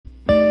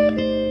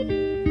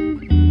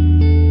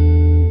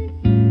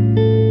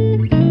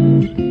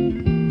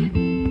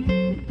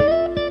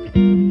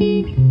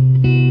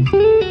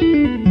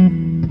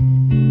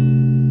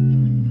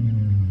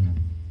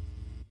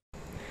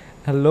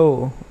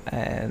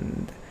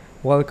and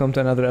welcome to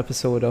another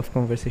episode of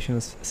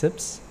Conversational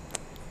Sips,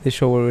 the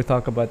show where we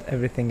talk about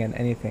everything and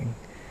anything.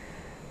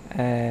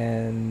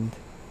 And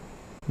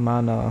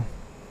Mana,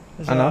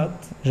 Anna,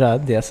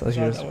 Jad, yes,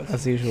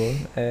 as usual,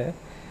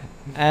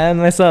 and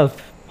myself,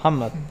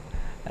 Muhammad.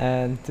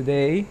 And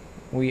today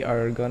we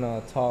are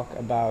gonna talk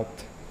about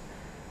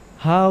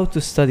how to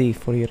study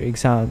for your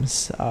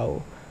exams,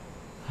 how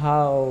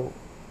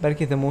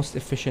the most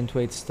efficient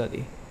way to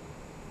study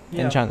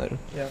in general.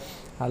 Yeah.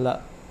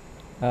 هلا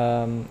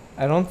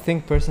I don't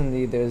think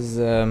personally there's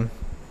a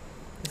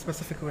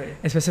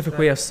specific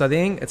way of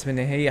studying. It's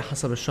بالنهاية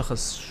حسب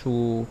الشخص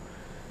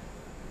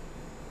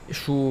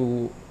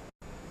شو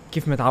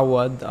كيف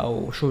متعود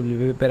أو شو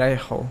اللي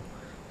بريحه.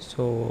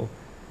 So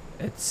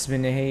it's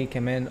بالنهاية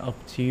كمان up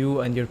to you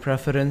and your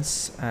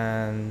preference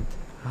and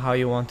how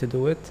you want to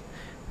do it.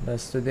 But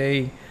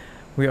today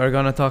we are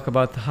gonna talk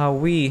about how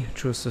we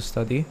choose to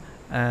study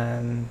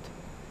and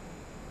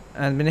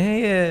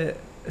بالنهاية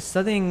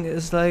studying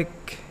is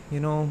like, you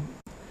know,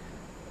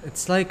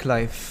 it's like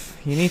life.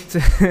 You need to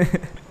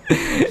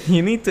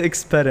you need to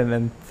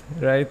experiment,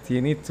 right?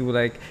 You need to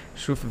like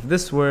شوف if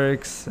this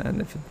works,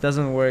 and if it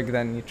doesn't work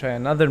then you try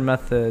another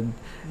method.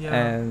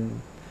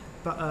 And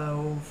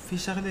وفي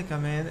شغلة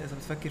كمان إذا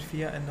بتفكر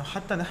فيها إنه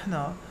حتى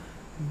نحنا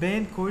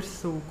بين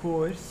كورس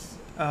وكورس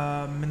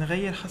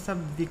منغير حسب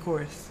the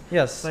course.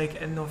 Yes.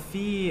 Like إنه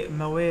في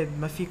مواد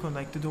ما فيكن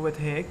like to do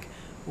it هيك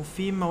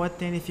وفي مواد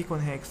تاني فيكن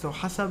هيك. So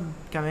حسب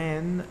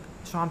كمان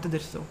شو عم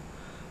تدرسوا.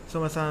 So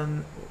مثلا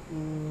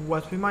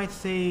what we might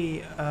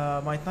say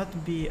might not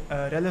be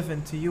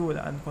relevant to you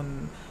لأنكم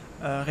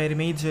غير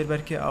major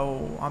بركة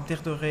أو عم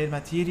تاخدوا غير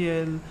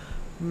material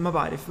ما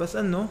بعرف بس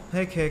إنه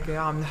هيك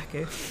عم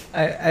نحكي.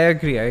 I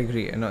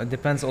agree. You know, it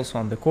depends also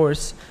on the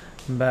course,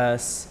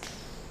 but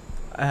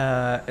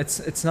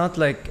it's not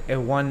like a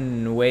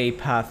one-way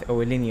path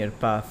or a linear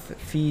path.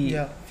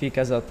 في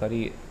كذا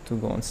طريق to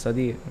go and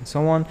study and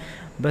so on.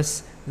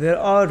 But there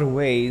are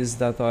ways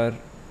that are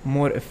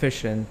more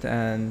efficient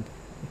and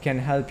can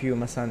help you.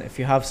 مثلا if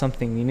you have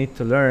something you need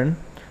to learn,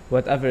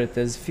 whatever it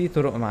is, في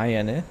طرق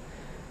معينة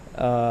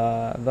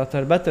that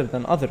are better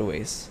than other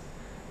ways.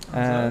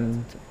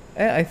 And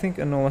I think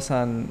إنه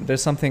مثلا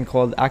there's something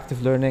called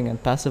active learning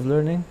and passive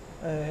learning.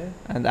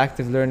 And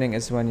active learning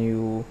is when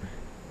you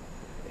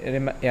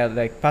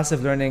like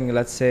passive learning,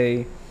 let's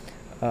say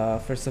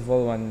first of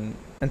all when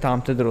أنت عم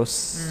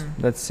تدرس,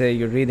 let's say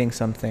you're reading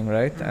something,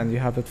 right? And you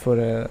have it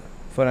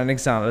for an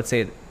exam. Let's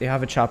say you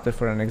have a chapter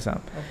for an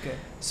exam. Okay.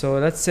 So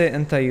let's say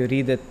you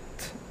read it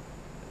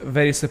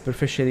very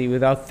superficially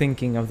without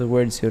thinking of the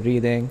words you're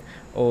reading,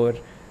 or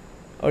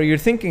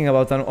you're thinking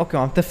about أنه أوكي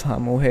عم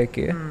تفهم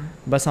وهيك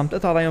بس عم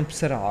تقطع عليهم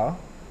بسرعة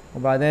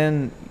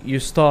وبعدين you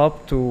stop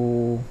to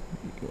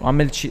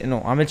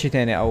عملت شيء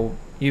تاني أو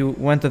you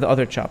went to the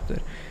other chapter.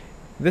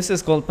 This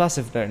is called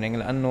passive learning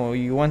لأنه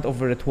you went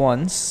over it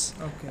once.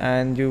 Okay.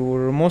 And you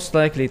were most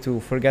likely to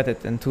forget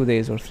it in 2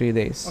 days or 3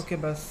 days. Okay,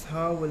 but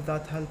how will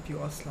that help you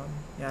أصلاً?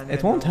 يعني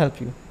it won't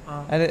help you.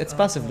 And it's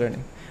passive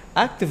learning.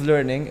 Active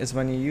learning is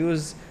when you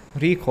use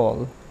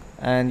recall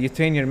and you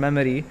train your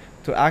memory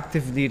to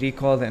actively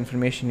recall the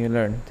information you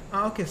learned.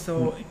 Okay,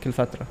 so كل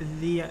فترة.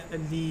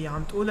 اللي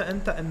عم تقوله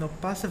أنت إنه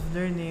passive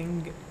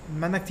learning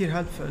ما كتير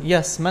helpful.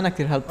 Yes, ما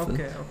كتير helpful.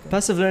 Okay.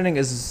 Passive learning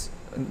is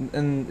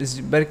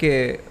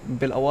بركة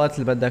بالأوقات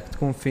اللي بدك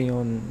تكون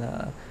فيهم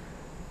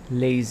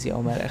lazy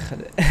أو مرخ.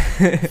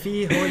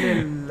 في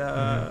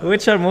هول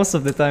which are most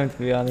of the time, to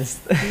be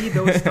honest. في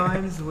those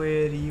times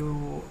where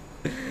you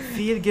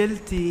feel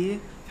guilty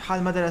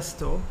حال ما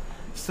درسته.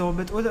 So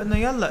بتقول إنه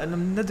يلا إنه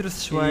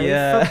بندرس شوي.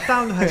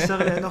 فبتعملوا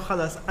هالشغلة إنه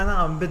خلاص أنا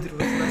عم بدرس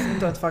بس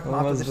أنتوا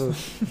هتفكروا ما تدرسوا.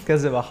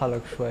 كذب على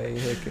حالك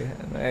شوي هيك.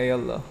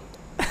 يلا.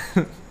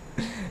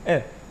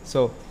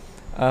 So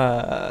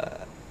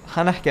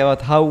حنحكي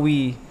about how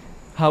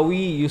we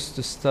used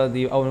to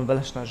study أول ما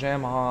بلشنا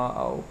جامعة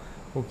أو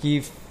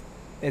وكيف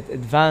it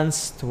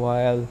advanced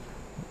while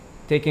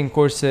taking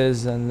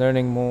courses and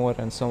learning more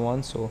and so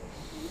on. So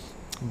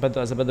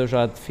إذا بدو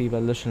جاد في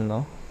بلش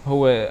لنا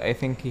هو I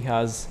think he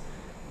has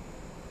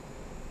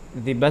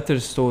the better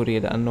story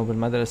لأنه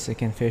بالمدرسة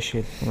كان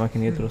فاشل وما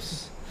كان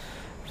يدرس.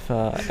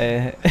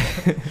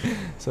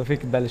 so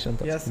فيك تبلش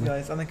أنت. Yes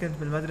guys, أنا كنت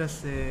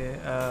بالمدرسة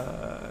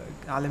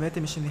علاماتي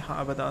مش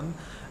منيحة أبداً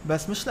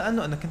بس مش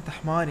لأنه أنا كنت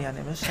حمار يعني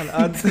مش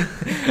هالقد.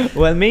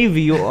 Well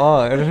maybe you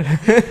are.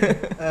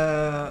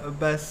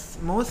 بس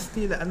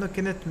mostly لأنه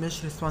كنت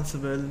مش responsible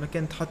ما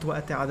كنت حط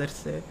وقتي على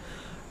درسي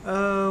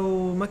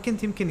وما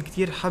كنت يمكن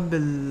كتير حب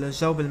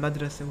الجو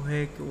بالمدرسة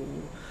وهيك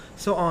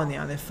so on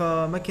يعني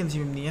فما كنت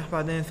جيب منيح.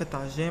 بعدين فت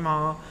على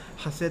الجامعة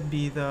حسيت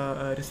ب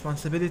the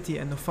responsibility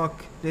إنه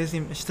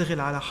لازم اشتغل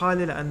على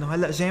حالي لأنه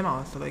هلأ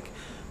جامعة so like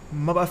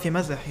ما بقى في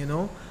مزح you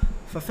know.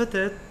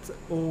 ففتت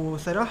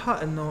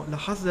وصراحة إنه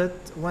لاحظت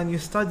when you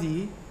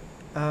study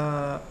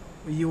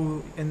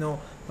you إنه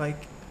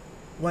like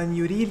when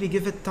you really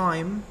give it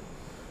time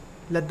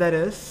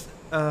للدرس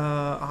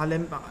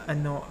علم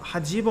إنه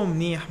حتجيبه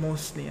منيح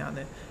mostly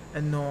يعني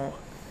إنه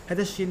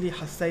هذا الشيء اللي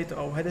حسيته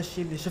أو هذا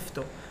الشيء اللي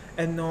شفته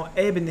انه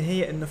ايه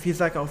بالنهايه انه في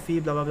ذكاء او في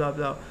بلا بلا بلا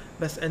بلا،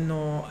 بس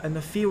انه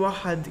في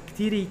واحد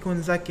كتير يكون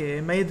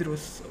ذكي ما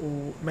يدرس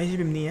وما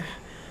يجيب منيح،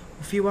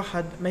 وفي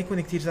واحد ما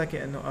يكون كتير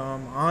ذكي انه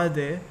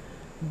عادي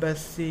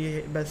بس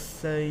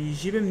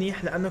يجيب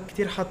منيح لانه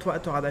كتير حط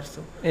وقته على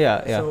درسه.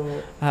 Yeah.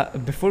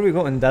 Before we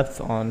go in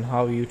depth on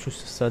how you choose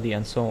to study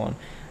and so on,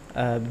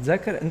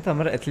 بتذكر انت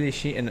مرة قلت لي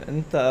شيء انه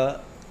انت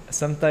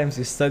sometimes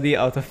you study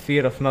out of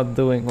fear of not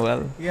doing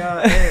well.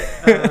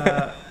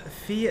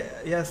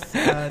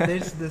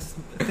 There's this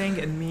thing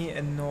in me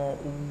انه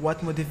what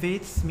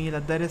motivates me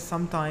للدرس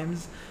sometimes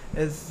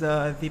is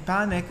the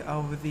panic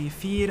or the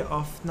fear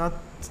of not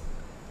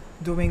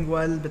doing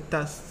well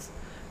بالتست،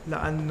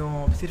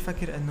 لانه بصير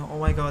فكر انه oh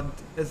my god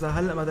اذا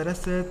هلا ما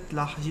درست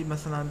رح اجيب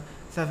مثلا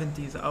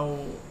 70s او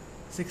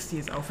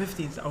 60s او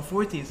 50s او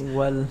 40s.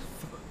 well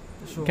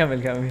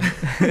كمل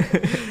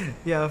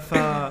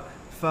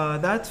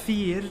that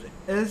fear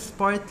is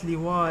partly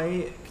why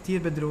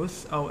كتير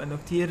بدرس او انه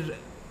كتير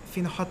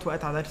فينا نحط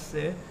وقت على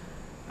درسي.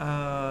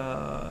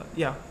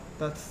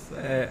 That's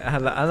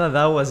هلا انا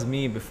that was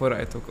me before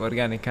I took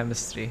organic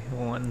chemistry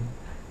one.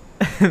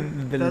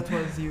 That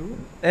was you?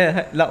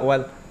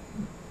 لا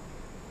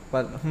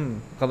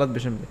غلط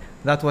بجملة.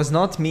 That was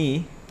not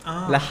me.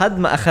 لحد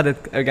ما أخذت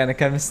organic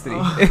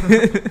chemistry.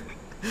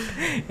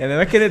 يعني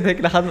ما كنت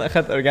هيك لحد ما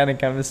أخذت organic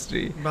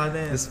chemistry.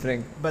 بعدين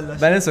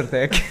بعدين صرت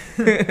هيك.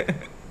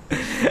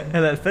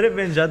 هلا الفرق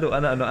بين جد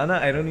وأنا إنه أنا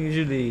I don't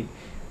usually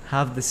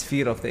have this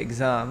fear of the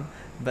exam.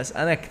 بس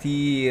أنا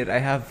كتير I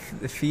have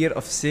the fear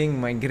of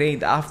seeing my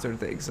grade after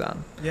the exam.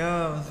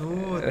 يا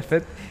مزبوط.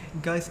 عرفت؟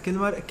 guys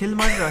كل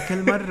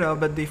مرة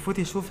بده يفوت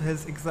يشوف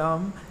his exam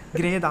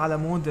grade على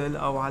مودل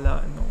أو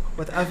على إنه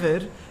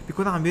whatever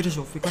بيكون عم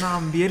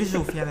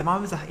بيرجف يعني ما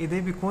بمزح إيديه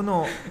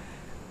بيكونوا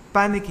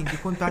panicking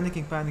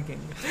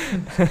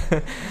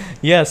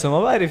yeah so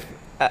ما بعرف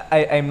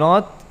I'm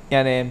not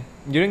يعني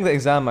during the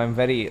exam I'm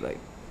very like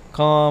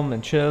calm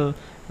and chill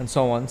and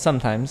so on.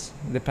 Sometimes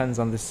depends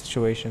on the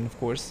situation of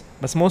course,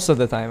 but most of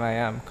the time I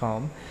am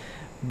calm.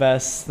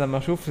 بس لما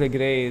أشوف the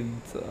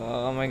grade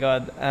oh my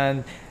god.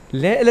 And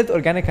ليه قلت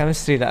organic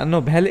chemistry لأنه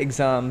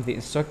بهالإكزام the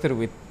instructor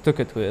we took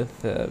it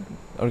with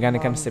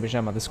organic chemistry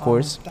بجامعة this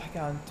course بتحكي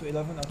عن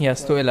 211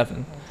 yes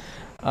 211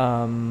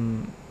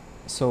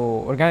 so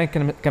organic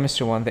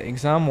chemistry one the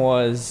exam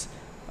was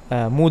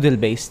Moodle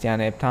based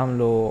يعني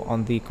بتعمله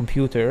on the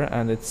computer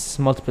and it's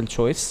multiple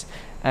choice.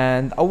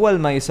 And أول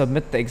ما you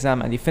submit the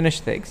exam and you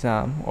finish the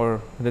exam or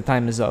the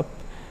time is up,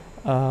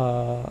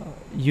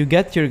 you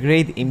get your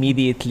grade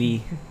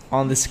immediately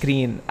on the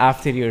screen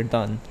after you're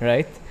done,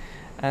 right?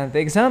 And the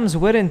exams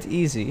weren't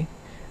easy,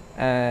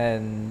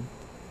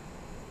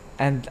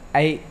 and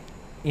I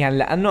يعني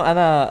لأنه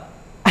أنا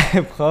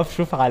بخاف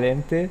شوف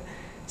علامتي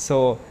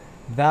so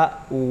that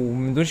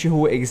ومن دون شي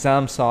هو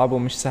exam صعب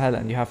ومش سهل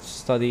and you have to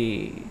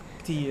study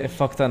a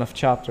fuck ton of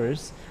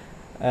chapters.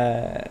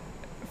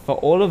 For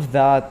all of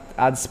that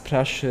adds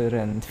pressure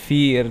and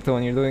fear to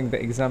when you're doing the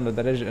exam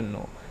لدرجة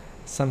إنه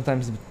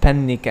sometimes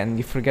panic and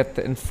you forget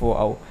the info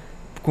أو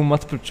بكون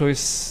multiple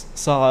choice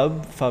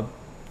صعب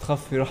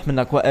فبتخاف يروح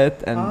منك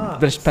وقت and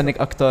بتبلش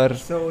panic أكتر.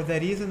 So the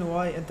reason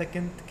why أنت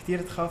كنت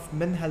كتير تخاف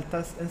من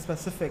هالتست in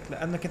specific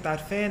لأنه كنت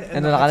عارفين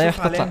إنه العلامة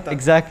تطلع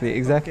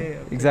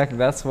exactly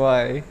that's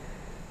why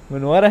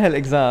من ورا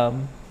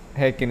هالإكزام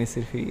هيك كان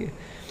يصير فيه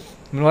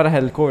من ورا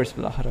هالكورس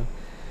بالأحرى.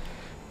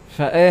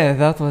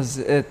 فايه that was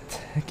it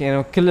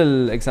كانوا كل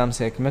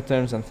الاكزامز هيك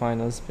midterms and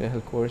finals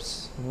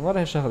بهالكورس من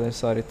ورا هالشغله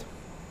صارت.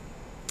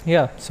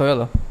 so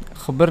يلا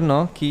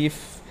خبرنا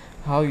كيف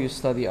how you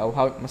study او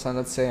how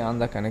مثلا let's say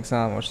عندك an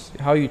exam or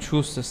how you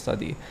choose to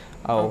study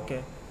او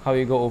how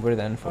you go over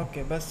the info.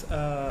 بس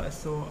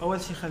so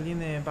اول شيء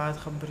خليني بعد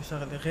خبر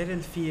شغله غير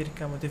الفير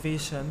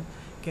كموتيفيشن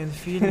كان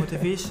في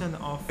الموتيفيشن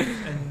of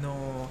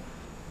انه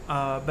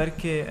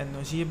بركي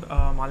انه جيب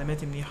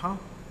معلومات منيحه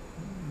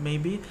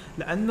maybe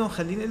لأنه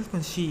خليني أقول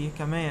لكم شيء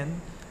كمان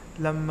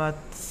لما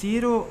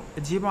تصيروا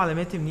تجيبوا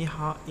علامات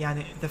منيحة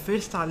يعني the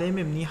first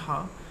علامة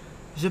منيحة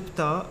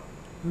جبتها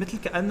مثل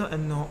كأنه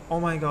إنه oh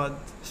my god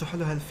شو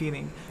حلو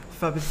هالفيلينج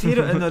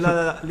فبتصيروا إنه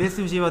لا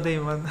لازم جيبها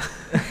دايما.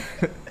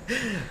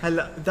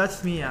 هلا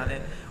that's me يعني.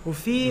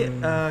 وفي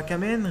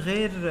كمان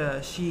غير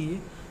شيء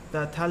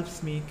that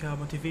helps me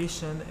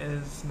motivation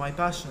is my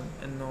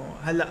passion إنه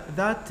هلا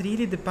that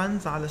really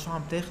depends على شو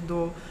عم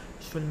تاخده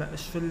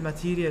شو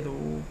الماتيريال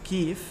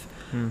وكيف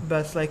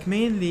بس like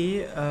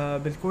mainly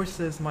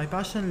بالcourses my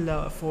passion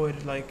for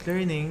like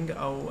learning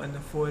أو إنه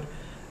for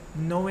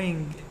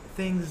knowing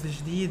things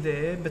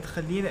جديدة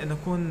بتخليني إنه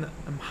أكون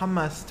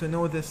محمس to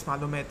know this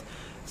معلومات.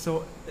 so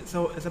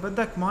إذا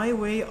بدك my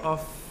way of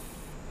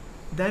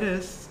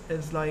درس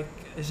is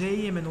like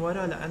جاي من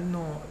ورا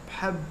لأنه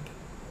بحب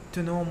to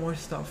know more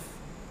stuff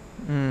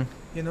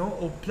you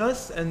know و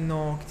plus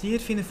إنه كتير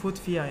فيني فوت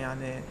فيها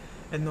يعني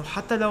إنه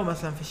حتى لو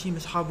مثلا في شيء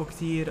مش حابه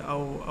كتير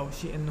أو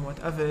شيء إنه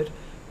whatever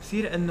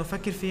بصير إنه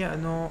فكر فيها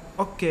إنه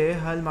أوكي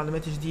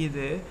هالمعلومات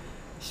جديدة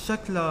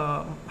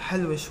شكلها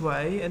حلوة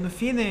شوي إنه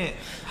فيني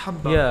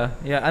حبها.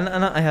 Yeah,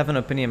 أنا I have an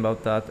opinion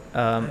about that.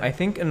 I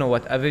think إنه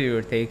whatever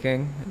you're taking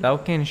لو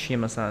كان شيء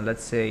مثلا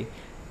let's say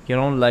you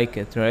don't like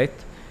it, right?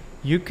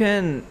 You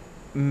can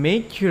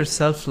make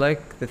yourself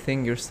like the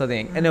thing you're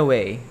studying in a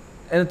way.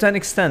 And to an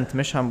extent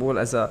مش عم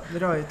بقول as a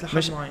right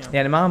لحد معين.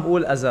 يعني ما عم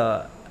بقول as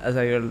a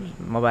you're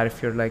ما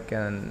بعرف you're like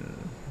an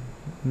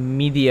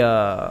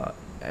media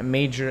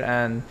major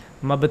and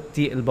ما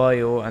بتطيق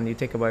البايو and you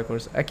take a bio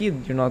course أكيد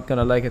you're not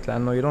gonna like it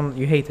لأنه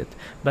you hate it.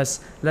 بس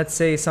let's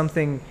say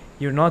something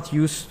you're not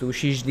used to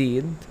شيء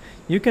جديد,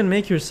 you can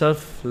make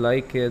yourself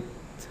like it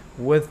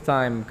with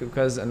time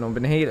because إنه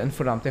بالنهاية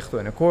الانفو اللي عم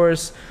تاخده in a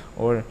course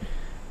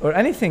or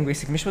anything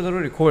basically مش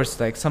بالضروري course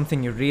like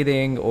something you're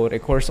reading or a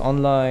course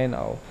online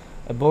or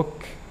a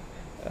book,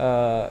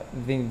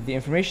 the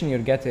information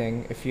you're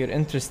getting if you're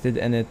interested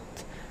in it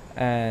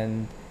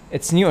and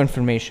it's new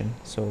information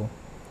so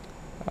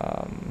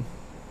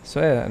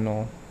yeah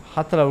إنه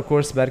حتى لو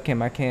الكورس بركي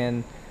ما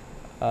كان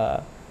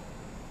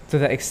to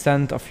the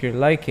extent of your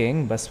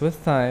liking but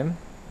with time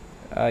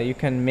you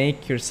can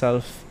make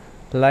yourself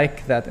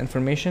like that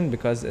information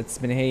because it's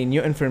بالنهاية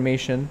new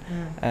information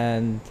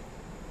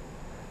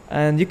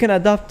and you can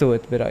adapt to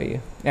it برأيي.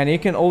 يعني you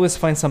can always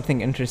find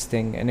something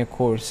interesting in a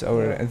course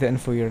or the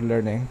info you're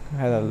learning.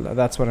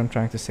 That's what I'm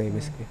trying to say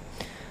basically.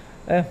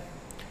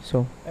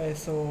 So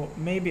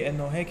maybe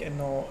إنه هيك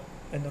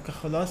إنه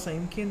كخلاصة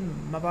يمكن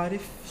ما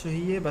بعرف شو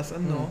هي بس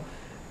إنه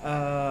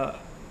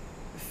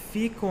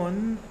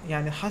فيكن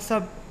يعني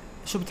حسب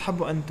شو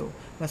بتحبوا أنتو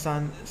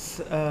مثلا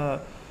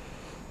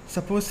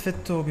suppose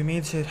فتوا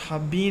بميجر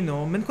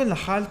حابينه منكن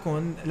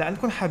لحالكن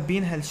لأنكن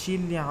حابين هالشي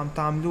اللي عم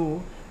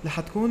تعملوه رح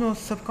تكونوا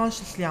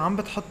subconsciously عم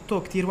بتحطوا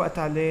كتير وقت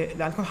عليه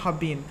لأنكم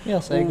حابين.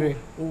 Yes, I agree.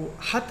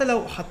 وحتى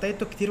لو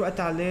حطيتوا كتير وقت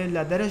عليه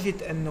لدرجة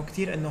إنه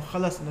كتير إنه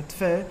خلص إنه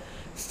تفه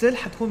still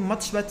حتكون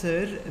much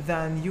better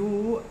than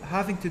you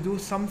having to do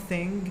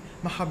something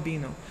ما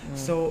حابينه.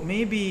 So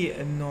maybe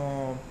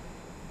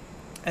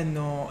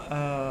إنه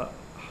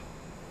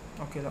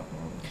okay لا.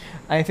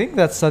 I think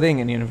that studying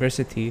in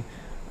university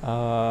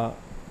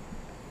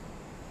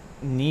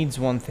needs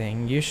one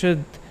thing. You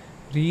should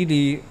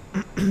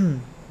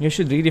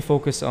really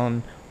focus on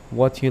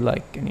what you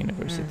like in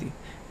university.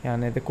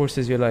 يعني the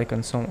courses you like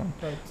and so on.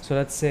 Right. So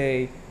let's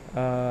say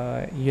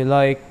you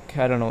like,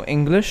 I don't know,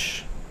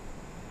 English.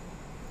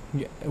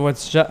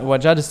 What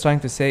Jad is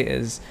trying to say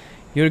is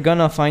you're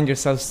gonna find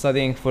yourself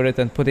studying for it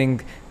and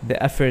putting the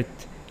effort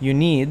you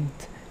need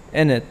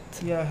in it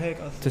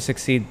to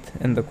succeed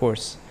in the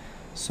course.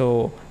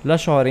 So لا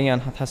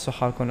شعوريا حتحسوا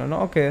حالكم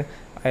انه okay,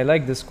 I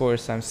like this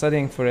course, I'm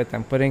studying for it,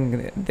 I'm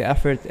putting the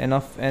effort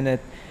enough in it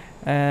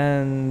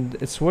and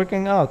it's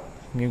working out,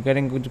 you're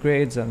getting good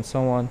grades and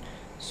so on,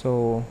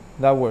 so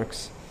that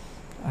works.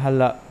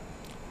 هلا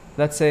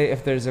let's say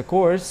if there's a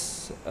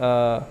course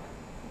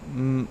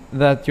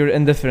that you're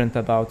indifferent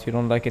about, you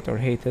don't like it or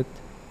hate it,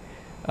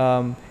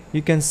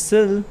 you can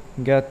still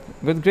get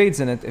good grades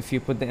in it if you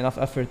put enough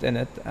effort in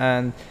it.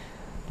 And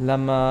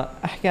لما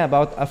أحكي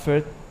about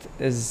effort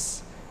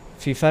is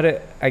في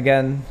فرق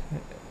again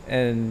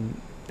in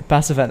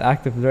passive and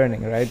active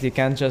learning, right? You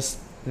can't just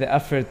the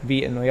effort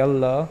be إنه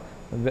يلا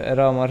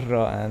بقرا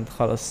مرة and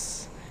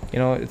خلص, you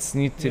know, it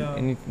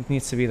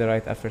needs to be the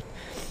right effort.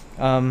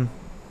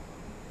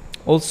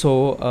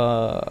 Also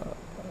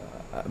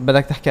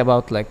بدك تحكي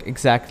about like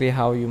exactly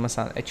how you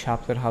مثلا a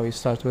chapter, how you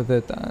start with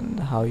it and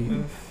how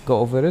you go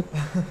over it.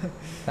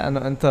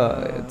 لأنه أنت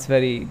it's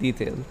very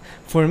detailed.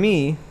 For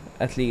me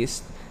at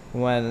least,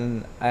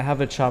 when I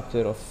have a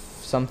chapter of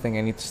something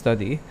I need to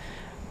study,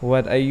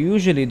 what I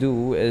usually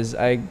do is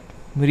I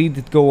read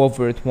it, go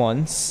over it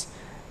once,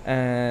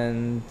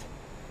 and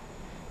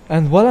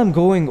while I'm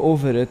going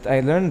over it, I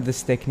learned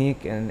this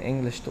technique in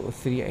English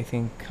 203, I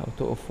think, or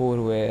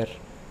 204, where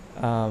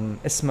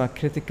اسمها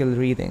critical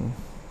reading,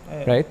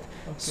 right? Okay.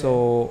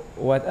 So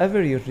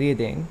whatever you're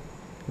reading,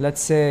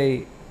 let's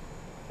say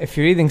if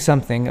you're reading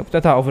something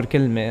بتقطع over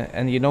كلمة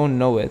and you don't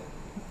know it,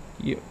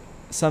 you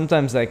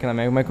sometimes like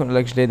ما يكون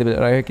لك جديد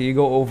بالقراية, you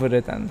go over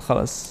it and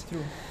خلاص.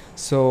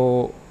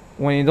 So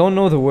when you don't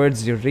know the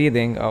words you're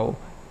reading or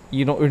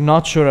you're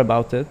not sure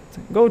about it,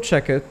 go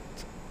check it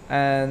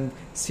and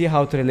see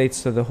how it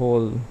relates to the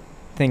whole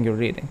thing you're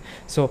reading.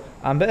 So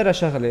عم بقرا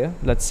شغلة,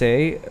 let's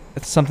say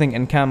it's something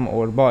in chem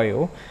or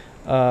bio,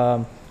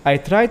 I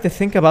try to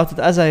think about it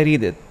as I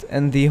read it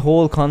and the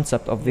whole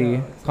concept of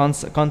the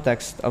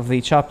context of the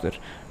chapter,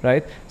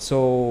 right?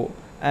 So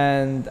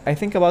and I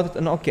think about it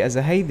and okay, as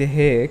a هيدي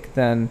هيك,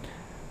 then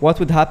what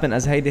would happen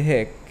as هيدي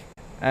هيك,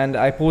 and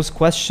I pose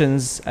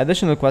questions,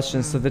 additional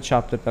questions to the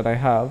chapter that I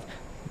have.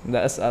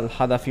 لأسأل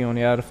حدا فيهم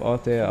يعرف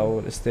قاطع أو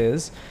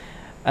الأستاذ,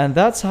 and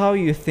that's how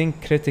you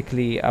think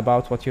critically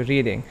about what you're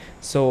reading.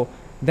 So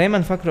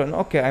دايما فكروا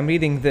إنه okay, I'm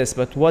reading this,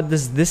 but what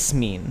does this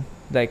mean?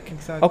 Like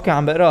okay,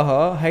 عم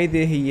بقراها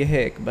هيدي هي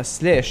هيك,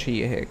 بس ليش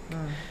هي هيك?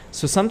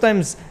 So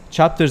sometimes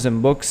chapters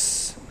in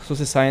books,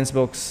 خصوصي science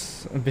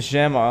books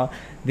بالجامعة,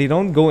 they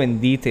don't go in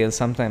detail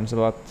sometimes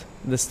about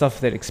the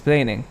stuff they're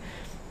explaining,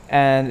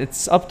 and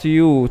it's up to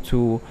you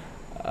to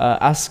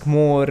ask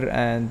more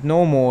and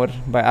know more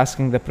by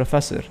asking the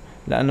professor.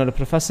 لأنه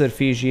البروفيسور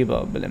في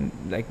يجيبها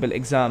like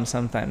بالexam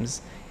sometimes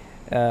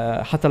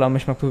حتى لو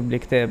مش مكتوب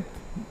بالكتاب.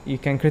 You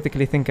can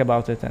critically think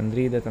about it and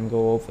read it and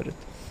go over it.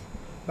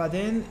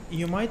 بعدين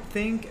you might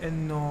think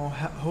إنه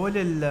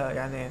هول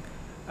يعني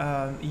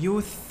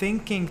you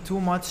thinking too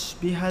much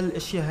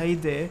بهالاشياء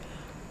هيدي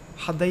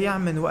حتضيع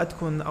من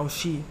وقتكم أو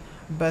شيء.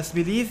 بس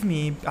believe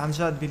me عن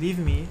جد believe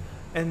me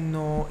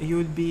إنه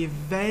you'll be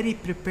very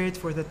prepared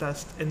for the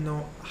test.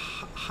 إنه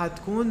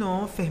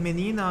حتكونوا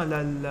فهمانينها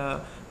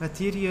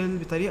للماتيريال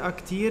بطريقة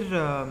كتير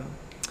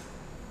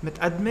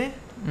متقدمة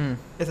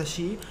إذا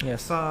شيء.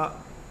 Yes.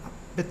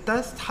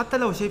 بالتست حتى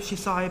لو جايب شيء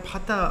صعب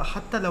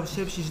حتى لو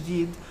جايب شيء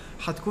جديد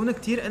حتكونوا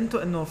كتير انتو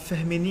انه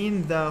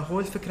فهمانين ده هو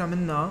الفكرة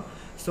منها.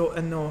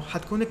 انه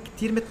حتكونوا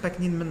كتير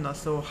متمكنين منها.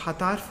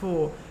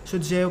 حتعرفوا شو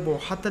تجاوبوا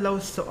حتى لو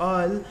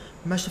السؤال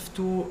ما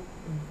شفتوه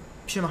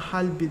بشي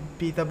محل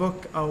ب the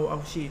book أو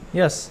شيء.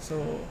 Yes.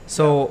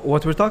 So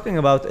what we're talking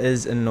about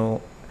is إنه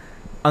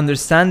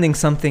understanding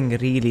something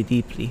really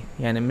deeply.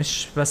 يعني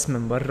مش بس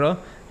من برا.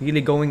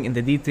 Really going in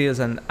the details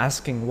and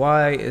asking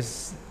why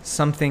is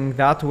something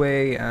that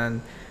way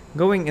and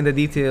going in the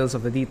details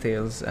of the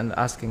details and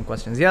asking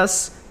questions. Yes,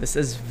 this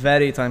is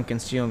very time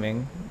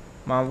consuming.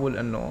 ما بقول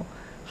إنه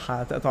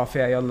حتقطع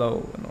فيها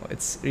يلا no,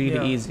 it's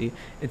really easy.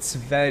 It's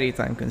very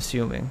time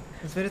consuming.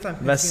 It's very time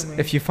consuming. بس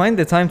if you find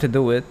the time to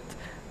do it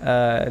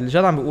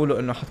الرجال عم بيقولوا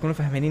إنه حتكونوا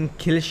فهمانين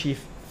كل شيء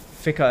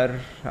فكر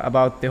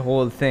about the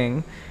whole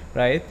thing,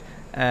 right?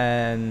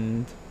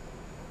 and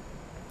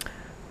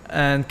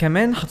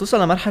كمان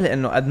حتوصل لمرحلة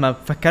إنه قد ما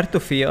فكرتوا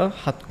فيها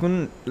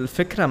حتكون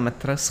الفكرة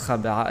مترسخة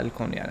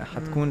بعقلكم. يعني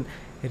حتكون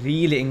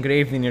really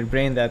engraved in your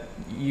brain that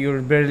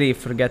you barely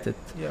forget it.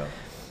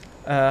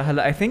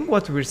 هلا I think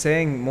what we're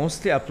saying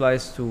mostly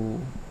applies to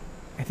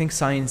I think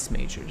science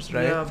majors,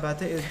 right? Yeah,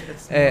 but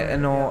it's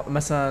إنه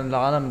مثلا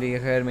العالم اللي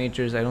غير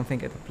majors I don't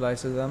think it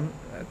applies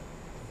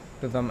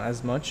to them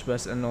as much.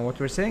 بس إنه what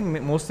we're saying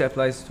mostly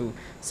applies to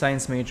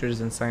science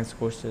majors and science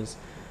courses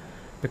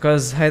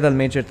because هيدا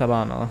الميجر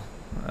تبعنا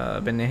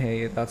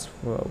بالنهاية that's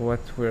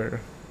what we're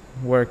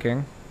working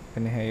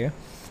بالنهاية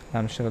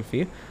عم نشتغل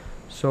فيه.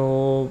 So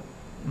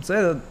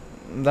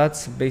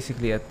that's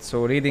basically it.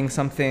 So reading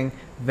something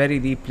very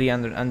deeply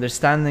and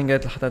understanding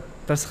it لحتى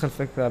ترسخ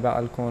الفكرة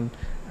بعقلكم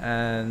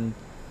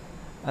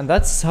and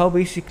that's how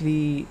we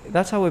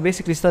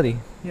basically study.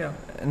 Yeah.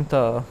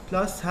 انت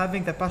plus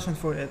having the passion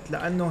for it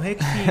لأنه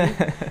هيك شيء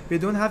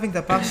بدون having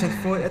the passion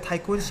for it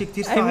حيكون شيء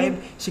كتير صعب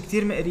شيء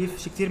كتير مقريف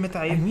شيء كتير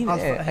متعب.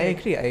 I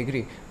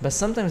agree but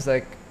sometimes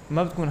like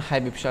ما بتكون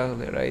حابب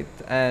شغلة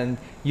right and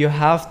you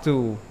have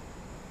to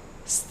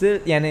still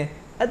يعني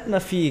قد ما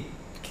فيك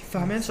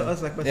فهمين شو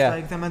قصدك بس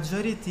like the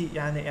majority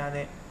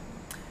يعني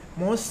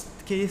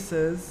most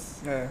cases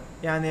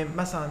يعني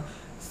مثلا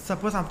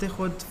suppose عم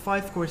تاخد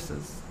 5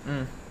 courses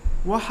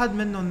واحد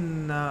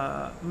منهم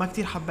ما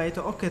كتير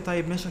حبيته اوكي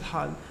طيب ماشي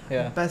الحال.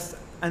 بس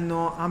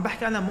انه عم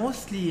بحكي انا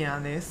mostly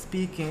يعني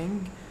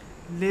speaking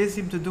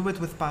لازم to do it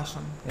with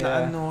passion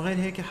لانه غير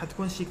هيك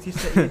حتكون شيء كتير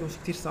ثقيل وشيء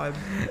كتير صعب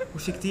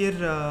وشيء كتير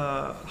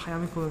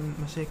حيعملكم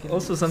مشاكل.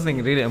 Also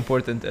something really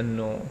important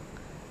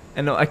انه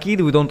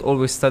اكيد we don't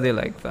always study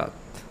like that.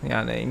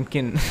 يعني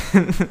يمكن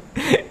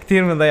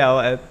كتير بنضيع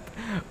وقت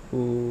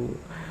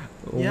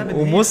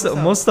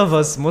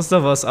most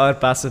of us are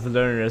passive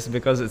learners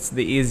because it's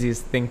the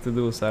easiest thing to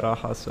do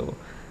صراحة. So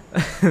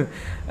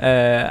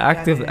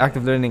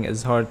active learning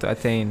is hard to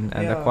attain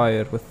and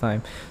acquire with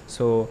time.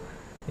 So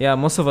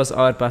most of us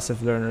are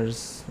passive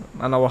learners.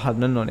 أنا واحد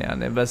منهم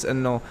يعني. بس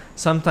إنه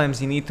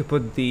sometimes you need to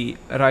put the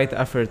right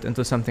effort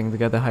into something to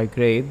get a high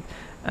grade.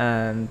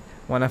 And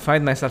when I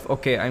find myself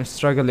okay I'm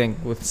struggling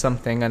with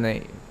something and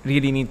I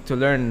really need to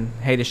learn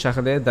هيدي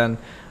الشغلة then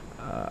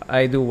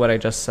I do what I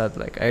just said.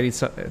 Like I read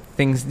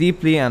things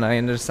deeply and I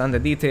understand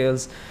the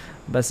details.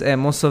 But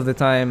most of the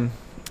time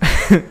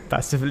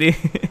passively.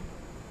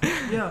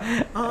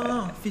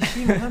 في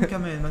شيء مهم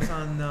كمان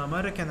مثلا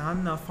مرة كان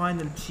عنا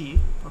فاينل بشي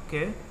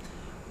اوكي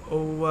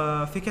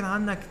وفي كان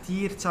عنا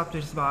كتير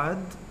chapters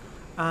بعد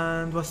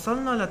and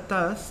وصلنا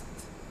للتست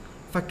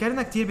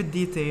فكرنا كتير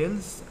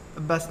بالديتيلز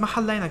بس ما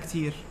حلينا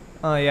كتير.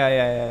 So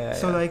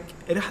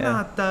like رحنا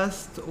على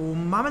التست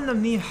وما عملنا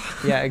منيح.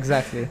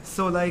 Exactly.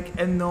 So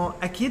like إنه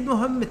أكيد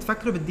مهم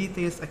تفكروا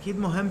بالديتيلز أكيد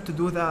مهم to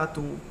do that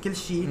وكل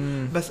شيء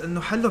بس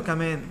إنه حلو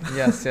كمان.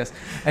 Yes.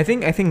 I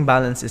think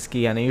balance is key.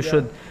 يعني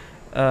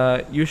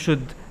you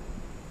should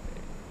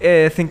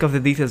think of the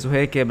details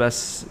وهيك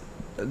بس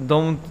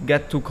don't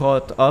get too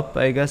caught up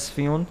I guess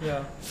فيهم.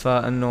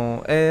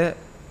 فإنه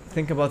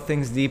think about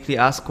things deeply,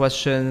 ask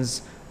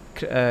questions,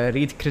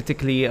 read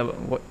critically,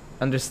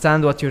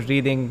 understand what you're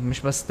reading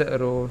مش بس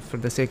تقروا for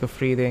the sake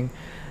of reading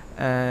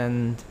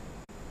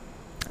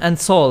and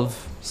solve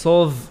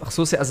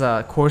خصوصي as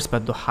a course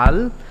بده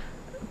حل.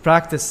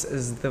 practice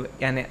is the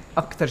يعني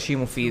أكتر شيء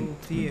مفيد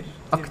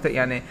أكتر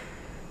يعني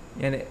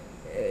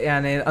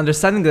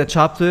understanding the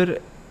chapter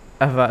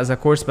as a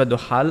course بده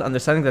حل.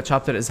 Understanding the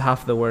chapter is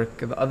half the work,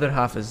 the other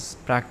half is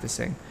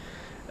practicing.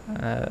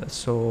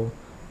 So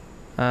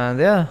and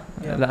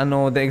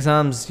لأنه the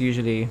exams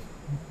usually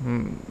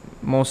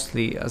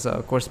mostly as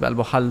a course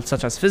بقلبه حل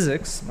such as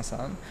physics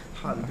مثلا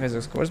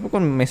physics course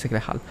بكون basically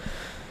حل.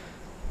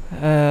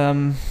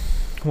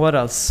 What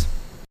else?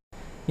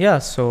 Yeah,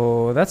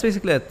 so that's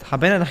basically it.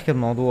 حبينا نحكي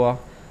الموضوع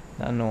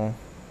لأنه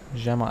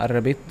الجامعة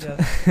قربت.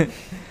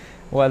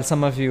 Well,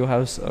 some of you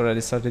have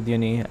already started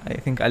uni. I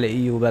think على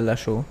EU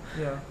بلشوا.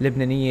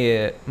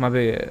 لبنانية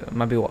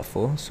ما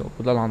بيوقفوا, so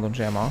بضل عندهم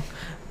جامعة.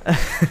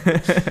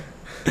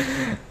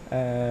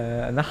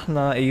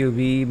 نحنا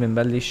AUB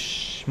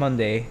بنبلش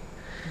Monday.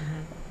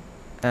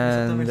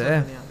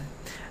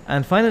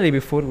 And finally,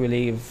 before we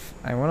leave,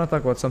 I want to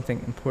talk about something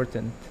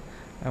important.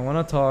 I want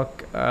to talk,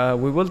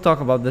 we will talk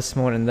about this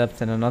more in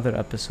depth in another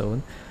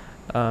episode.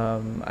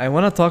 I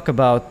want to talk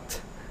about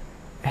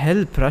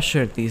hell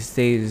pressure these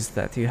days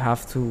that you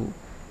have to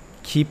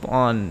keep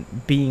on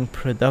being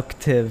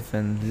productive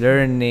and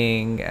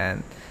learning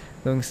and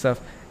doing stuff.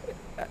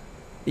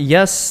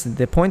 Yes,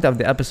 the point of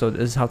the episode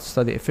is how to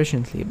study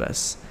efficiently, but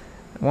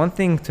one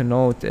thing to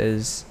note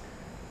is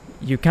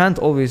you can't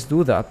always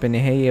do that.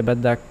 بالنهاية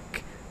بدك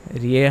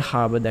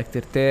رياحة, بدك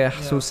ترتاح,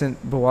 خصوصا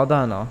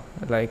بوضعنا.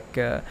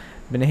 Like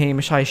بالنهاية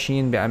مش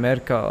عايشين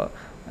بأمريكا.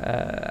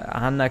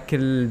 عنا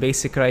كل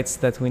basic rights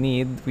that we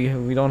need.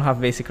 We don't have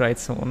basic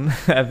rights هون.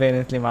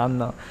 apparently ما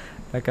عنا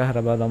لا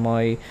كهرباء لا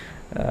مي.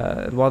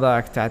 الوضع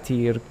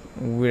تعتير.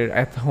 We're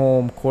at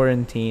home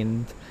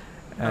quarantined.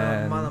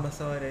 معنا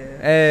مصاري.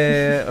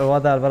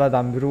 وضع البلد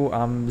عم بيروق,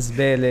 عم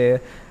زبالة.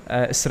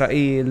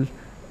 إسرائيل.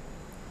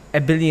 A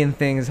billion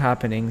things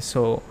happening.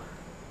 So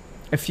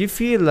if you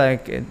feel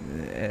like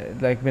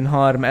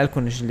بنهار ما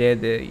لكم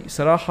جلادة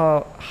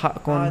صراحة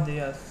حقكم.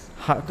 عادي. Yes.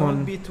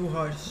 Don't be too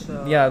harsh.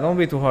 Don't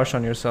be too harsh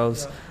on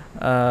yourselves.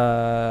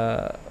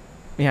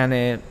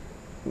 يعني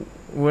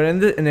we're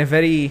in a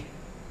very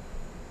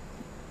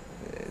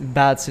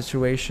bad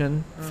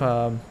situation.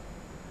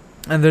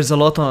 And there's a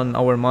lot on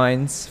our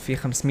minds. في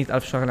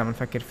 500,000 شغلة عم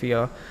نفكر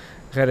فيها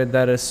غير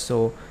الدرس.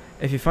 So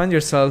if you find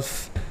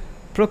yourself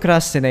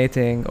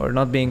procrastinating or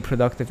not being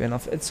productive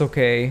enough, it's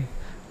okay,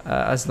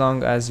 as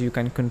long as you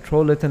can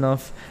control it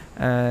enough.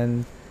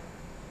 And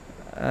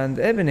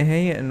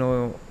بالنهاية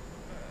إنه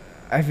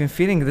I've been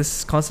feeling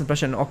this constant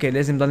pressure إنه okay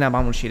لازم ضلني عم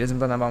بعمل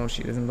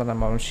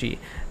شيء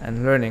and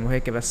learning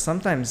وهيك. بس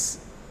sometimes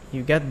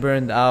you get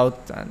burned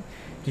out and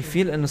you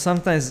feel إنه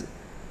sometimes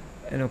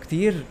إنه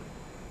كتير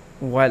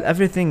while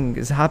everything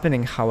is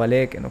happening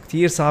حواليك إنه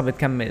كتير صعب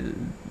تكمل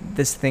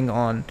this thing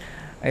on.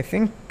 I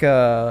think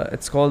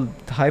it's called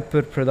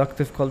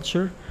hyper-productive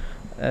culture.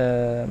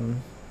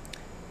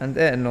 And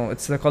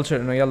it's the culture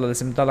إنه يلا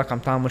لازم تضلك عم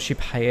تعمل شيء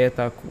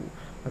بحياتك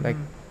like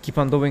keep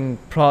on doing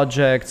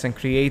projects and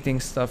creating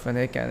stuff and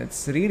هيك. And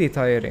it's really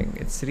tiring.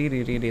 It's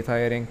really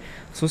tiring.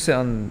 خصوصي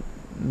on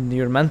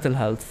your mental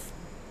health.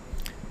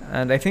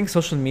 And I think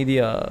social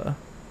media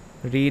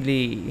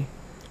really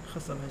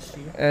خصم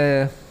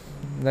هالشيء.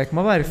 like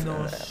ما بعرف.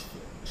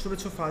 شو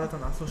بتشوف عادة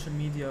على السوشيال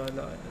ميديا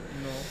لا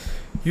إنه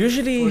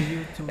usually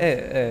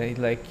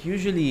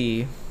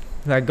usually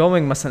like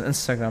going مثلا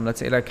Instagram, let's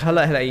say like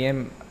هلا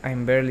أيام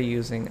I'm barely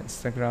using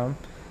Instagram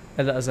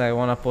إلا إذا I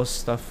wanna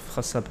post stuff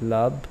خاصة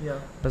باللاب.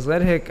 بس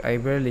غير هيك I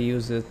barely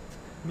use it.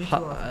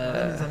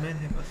 زمان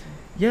هيك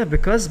أصلا.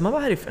 because ما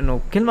بعرف إنه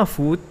كل ما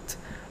فوت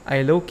I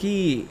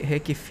low-key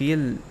هيك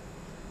feel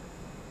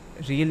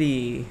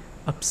really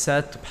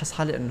upset وبحس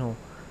حالي إنه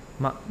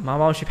ما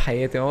بعمل شيء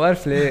بحياتي. ما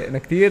بعرف ليه. أنا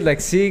كتير like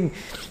seeing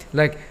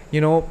like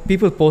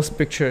people post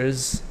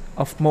pictures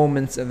of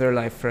moments in their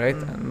life, right?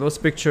 And those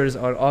pictures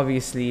are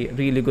obviously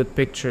really good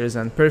pictures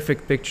and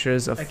perfect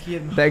pictures of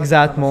the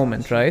exact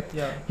moment, right?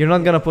 You're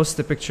not gonna post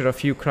a picture of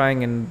you crying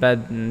in bed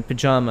in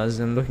pajamas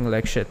and looking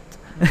like shit.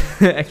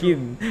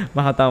 أكيد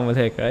ما حتعمل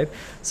هيك, right?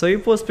 So you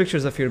post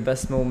pictures of your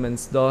best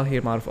moments,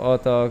 ضاهر مع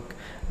رفقاتك,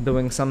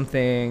 doing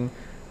something,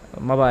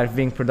 ما بعرف,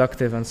 being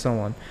productive and so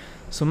on.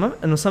 So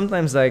إنه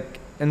sometimes like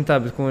أنت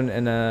بتكون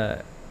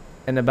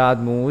in a bad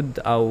mood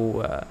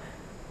أو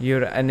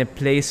you're in a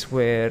place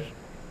where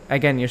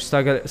again you're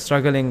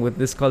struggling with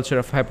this culture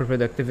of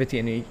hyperproductivity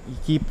and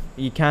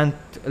you can't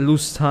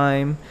lose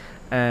time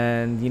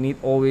and you need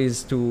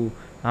always to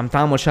عم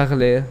تعمل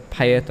شغلة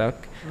بحياتك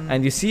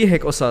and you see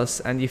هيك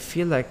قصص and you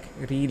feel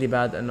like really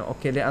bad إنه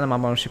أوكي ليه أنا ما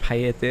بعمل شيء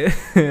بحياتي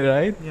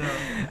right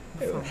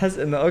بحس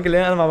إنه أوكي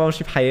ليه أنا ما بعمل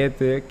شيء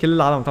بحياتي, كل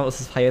العالم بتعمل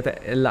قصص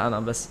بحياتها إلا أنا.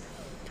 بس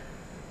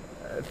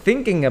if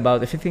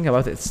you think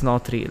about it, it's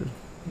not real.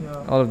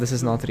 All of this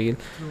is not real.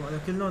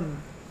 كلهم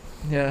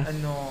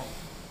إنه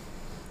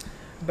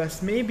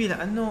بس maybe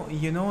لأنه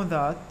you know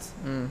that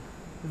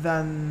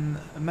then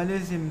ما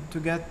لازم to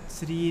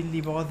get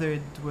really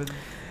bothered with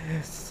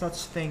such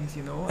things,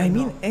 I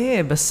mean,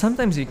 but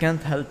sometimes you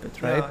can't help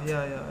it, right?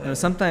 Yeah.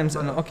 Sometimes,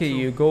 okay,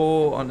 you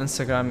go on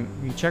Instagram,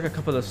 you check a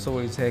couple of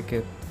stories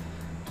هيك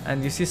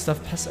and you see stuff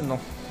بحس إنه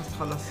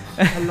خلص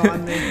خلوا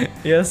عني.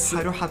 Yes.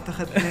 هروح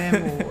أتخذ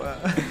نام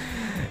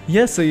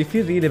Yes, so you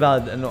feel really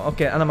bad إنه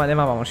أوكي أنا ليه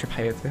ما بعمل شيء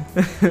بحياتي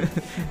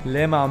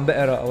ليه ما عم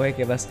بقرأ أو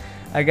هيك. بس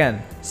again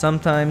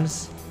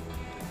sometimes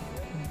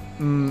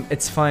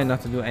it's fine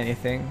not to do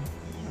anything.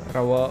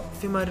 رواق.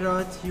 في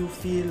مرات you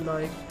feel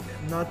like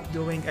not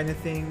doing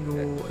anything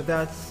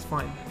that's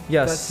fine.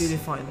 Yes. That's really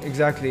fine.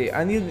 Exactly.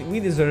 And we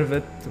deserve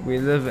it. We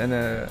live in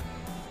a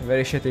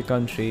very shitty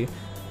country.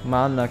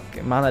 ما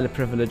عنا ال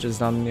privileges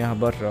اللي عندنا إياها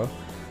برا.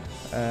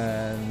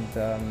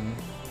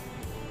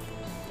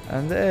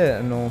 And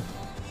no,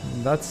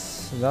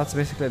 that's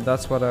basically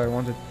that's what I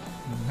wanted.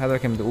 هذا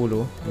كان بدي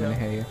أقوله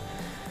بالنهاية.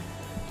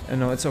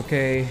 إنه it's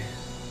okay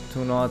to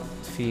not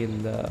feel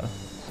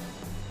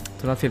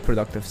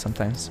productive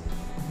sometimes.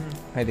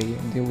 هيدي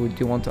do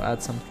you want to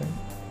add something؟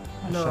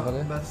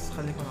 لا بس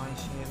خليكم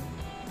عايشين.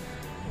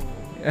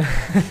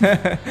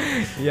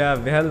 Yeah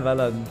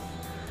بهالبلد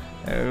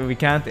we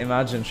can't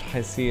imagine شو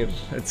حيصير.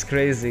 It's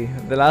crazy.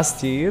 The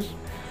last year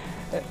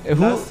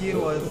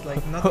was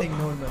like nothing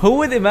normal. Who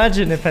would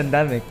imagine a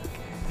pandemic?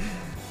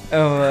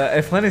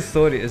 A funny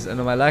story is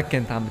إنه ملاك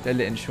كانت عم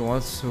بتقلي إن she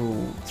wants to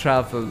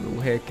travel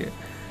وهيك.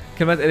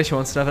 كل ما تقلي she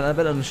wants to travel أنا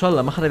بقول إن شاء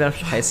الله ما حدا بيعرف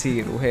شو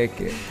حيصير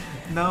وهيك.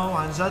 No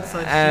عن جد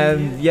صار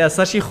شيء.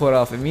 صار شيء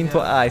خرافي. مين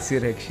توقع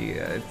يصير هيك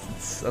شيء.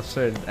 It's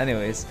absurd.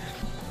 Anyways,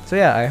 so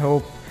yeah, I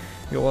hope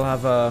you all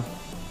have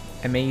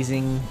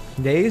amazing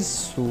days.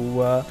 So,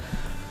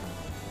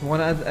 you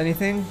want to add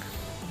anything?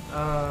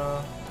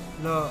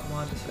 لا ما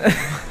عندي شيء.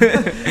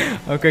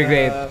 Okay,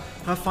 great.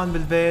 Have fun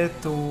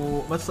بالبيت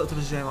وما تسقطوا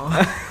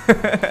بالجامعة.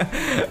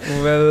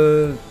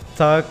 We'll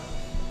talk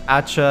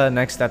at you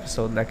next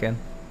episode لكن.